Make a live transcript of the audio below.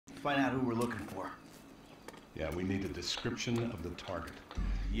find out who we're looking for. Yeah, we need a description of the target.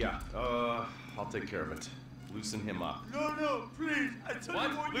 Yeah, I'll take care of it. Loosen him up. No, please. I tell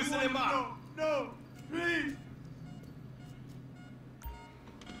What? you what Loosen you want. him up. No, please.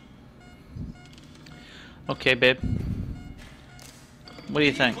 Okay, babe. What do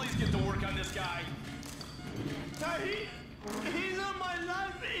you think? Please get to work on this guy. He's on my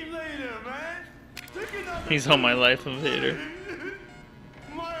life later, man. He's on my life invader.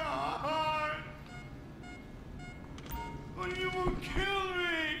 My heart. Oh, you will kill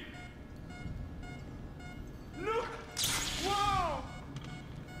me. Look. Wow.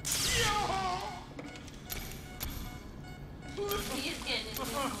 Yo. He is getting it.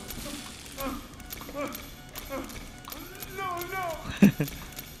 No.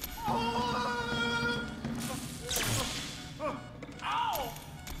 Oh.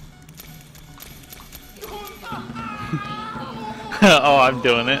 Oh, I'm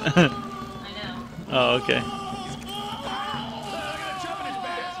doing it. I know. Oh, okay.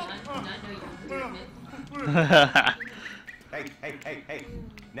 Hey.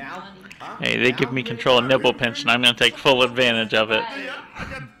 Now? Huh? Hey, they give me control of Nipple Pinch, and I'm gonna take full advantage of it. I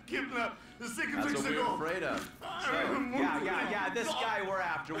got kidnapped. The second That's thing what to we were go. afraid of. Yeah, this guy we're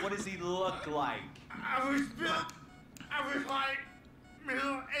after, what does he look like? I was like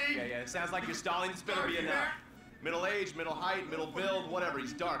middle age. Yeah, it sounds like your stalling. This better be enough. Middle age, middle height, middle build, whatever.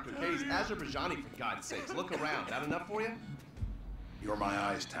 He's dark, okay? He's Azerbaijani, for God's sakes. Look around. That enough for you? You're my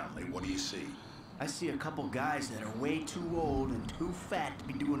eyes, Townley. What do you see? I see a couple guys that are way too old and too fat to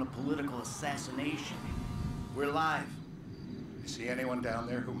be doing a political assassination. We're live. You see anyone down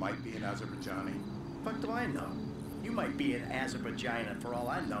there who might be an Azerbaijani? Fuck do I know? You might be an Azerbaijan for all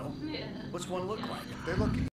I know. Yeah. What's one look like? They're looking